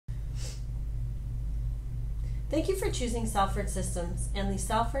Thank you for choosing Salford Systems and the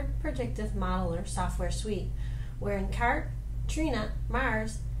Salford Predictive Modeler software suite, wherein CART, TreeNet,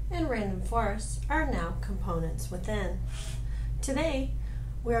 Mars, and Random Forests are now components within. Today,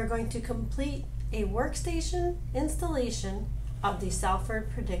 we are going to complete a workstation installation of the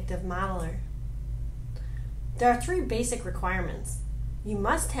Salford Predictive Modeler. There are three basic requirements. You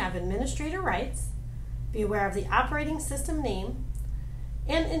must have administrator rights, be aware of the operating system name,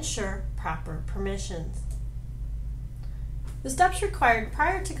 and ensure proper permissions. The steps required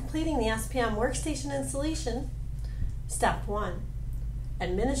prior to completing the SPM workstation installation. Step 1.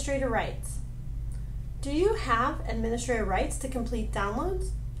 Administrator rights. Do you have administrator rights to complete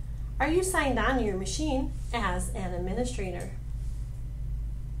downloads? Are you signed on to your machine as an administrator?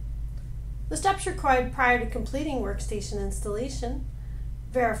 The steps required prior to completing workstation installation.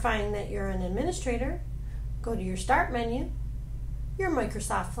 Verifying that you're an administrator, go to your Start menu, your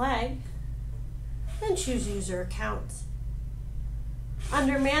Microsoft flag, and choose User Accounts.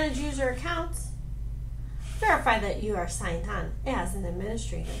 Under Manage User Accounts, verify that you are signed on as an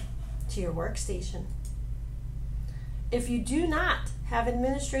administrator to your workstation. If you do not have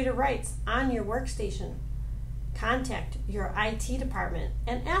administrator rights on your workstation, contact your IT department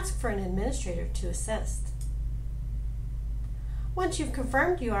and ask for an administrator to assist. Once you've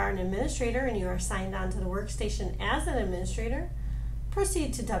confirmed you are an administrator and you are signed on to the workstation as an administrator,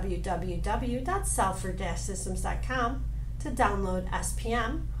 proceed to www.salford-systems.com to download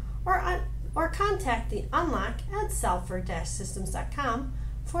SPM or contact the Unlock at salford-systems.com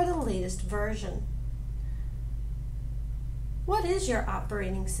for the latest version. What is your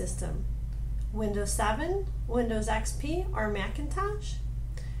operating system? Windows 7, Windows XP, or Macintosh?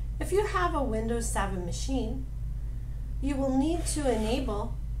 If you have a Windows 7 machine, you will need to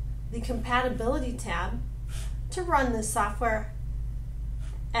enable the Compatibility tab to run this software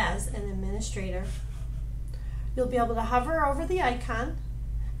as an administrator. You'll be able to hover over the icon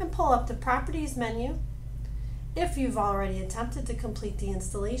and pull up the Properties menu if you've already attempted to complete the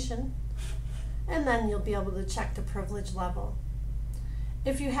installation, and then you'll be able to check the privilege level.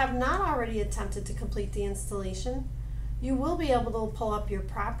 If you have not already attempted to complete the installation, you will be able to pull up your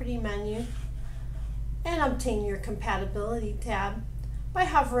Property menu and obtain your Compatibility tab by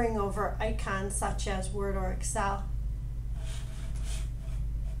hovering over icons such as Word or Excel.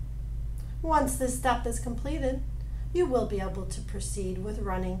 Once this step is completed, you will be able to proceed with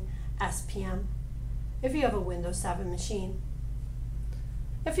running SPM if you have a Windows 7 machine.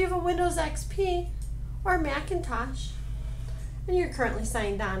 If you have a Windows XP or Macintosh and you're currently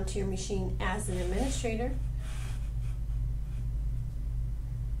signed on to your machine as an administrator,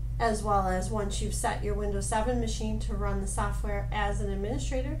 as well as once you've set your Windows 7 machine to run the software as an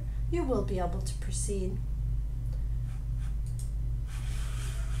administrator, you will be able to proceed.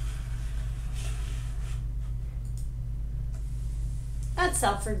 At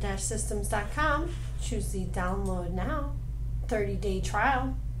salford-systems.com, choose the Download Now 30-day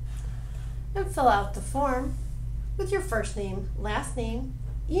trial and fill out the form with your first name, last name,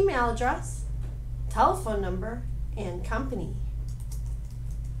 email address, telephone number, and company.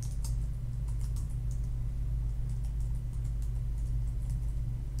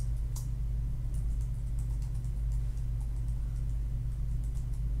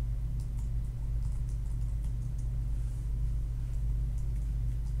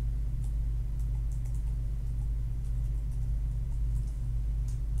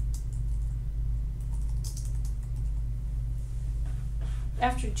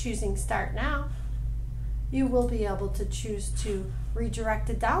 After choosing Start Now, you will be able to choose to redirect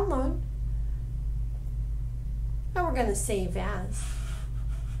the download, and we're going to save as.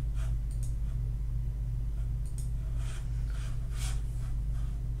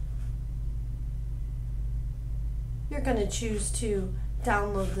 You're going to choose to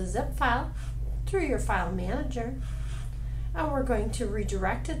download the zip file through your file manager, and we're going to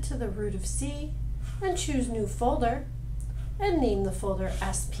redirect it to the root of C and choose New Folder and name the folder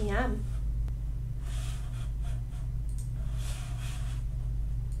SPM.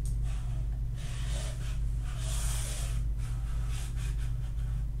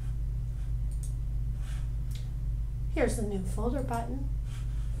 Here's the New Folder button.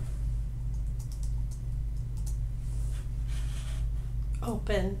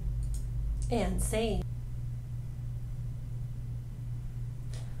 Open and save.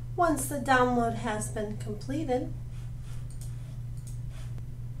 Once the download has been completed,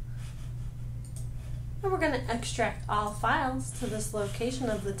 and we're going to extract all files to this location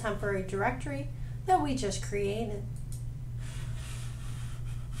of the temporary directory that we just created.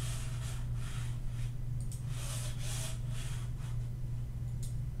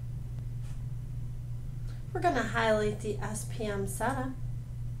 we're going to highlight the SPM setup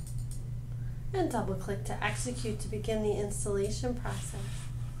and double click to execute to begin the installation process.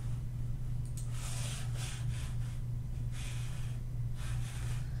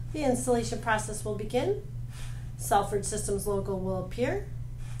 The installation process will begin. Salford Systems logo will appear.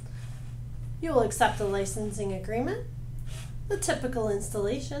 You will accept the licensing agreement, the typical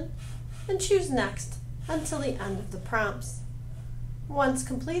installation, and choose Next until the end of the prompts. Once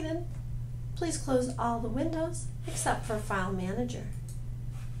completed, please close all the windows except for File Manager.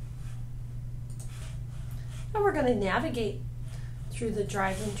 Now we're going to navigate through the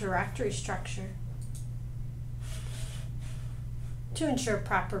drive and directory structure. To ensure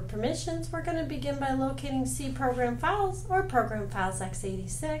proper permissions, we're going to begin by locating C program files or program files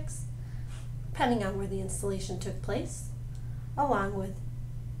x86, depending on where the installation took place, along with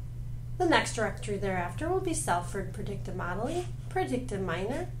the next directory thereafter will be Salford Predictive Modeling, Predictive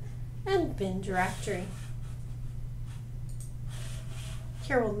Miner, and bin directory.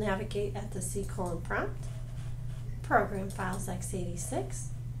 Here we'll navigate at the C: prompt, program files x86,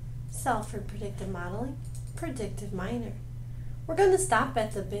 Salford Predictive Modeling, Predictive Miner. We're going to stop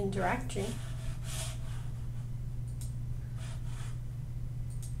at the bin directory.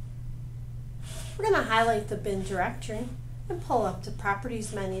 We're going to highlight the bin directory and pull up the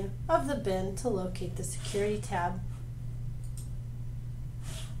Properties menu of the bin to locate the Security tab.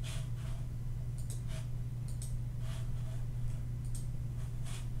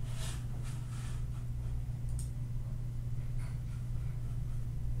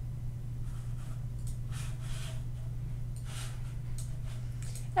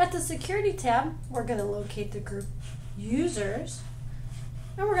 At the Security tab, we're going to locate the group Users,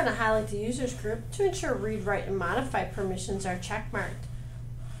 and we're going to highlight the Users group to ensure Read, Write, and Modify permissions are checkmarked.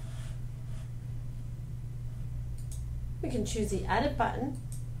 We can choose the Edit button,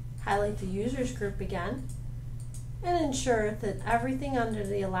 highlight the Users group again, and ensure that everything under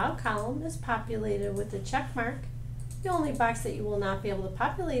the Allow column is populated with the checkmark. The only box that you will not be able to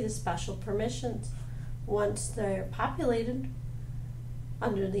populate is Special Permissions. Once they're populated,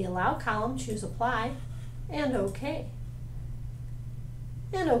 under the Allow column, choose Apply and OK.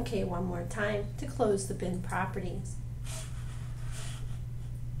 And OK one more time to close the bin properties.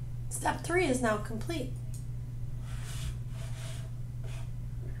 Step 3 is now complete.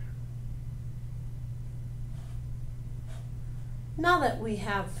 Now that we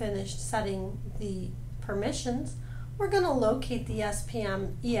have finished setting the permissions, we're going to locate the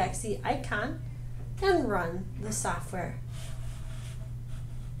SPM exe icon and run the software.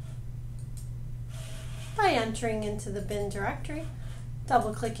 By entering into the bin directory,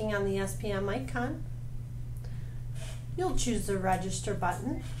 double-clicking on the SPM icon, you'll choose the Register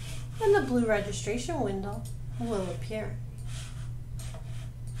button, and the blue registration window will appear.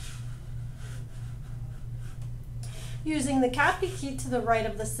 Using the copy key to the right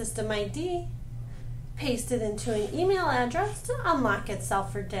of the system ID, paste it into an email address to unlock at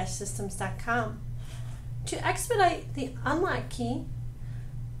salford-systems.com. To expedite the unlock key,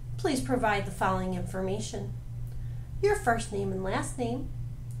 please provide the following information: your first name and last name,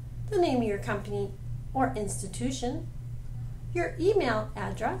 the name of your company or institution, your email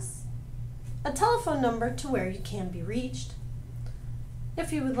address, a telephone number to where you can be reached.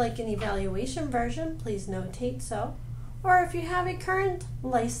 If you would like an evaluation version, please notate so, or if you have a current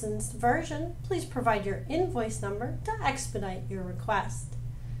licensed version, please provide your invoice number to expedite your request.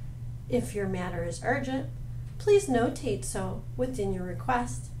 If your matter is urgent, please notate so within your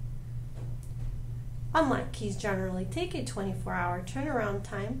request. Unlock keys generally take a 24-hour turnaround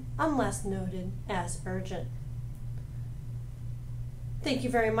time unless noted as urgent. Thank you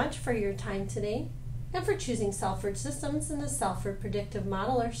very much for your time today and for choosing Salford Systems in the Salford Predictive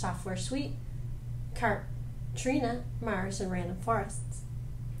Modeler software suite, CART, Trina, Mars, and Random Forests.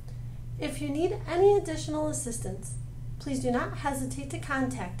 If you need any additional assistance, please do not hesitate to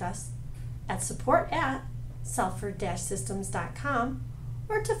contact us at support@salford-systems.com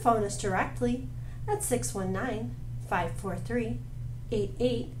or to phone us directly at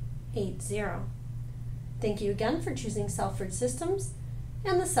 619-543-8880. Thank you again for choosing Salford Systems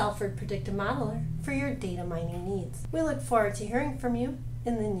and the Salford Predictive Modeler for your data mining needs. We look forward to hearing from you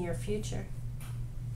in the near future.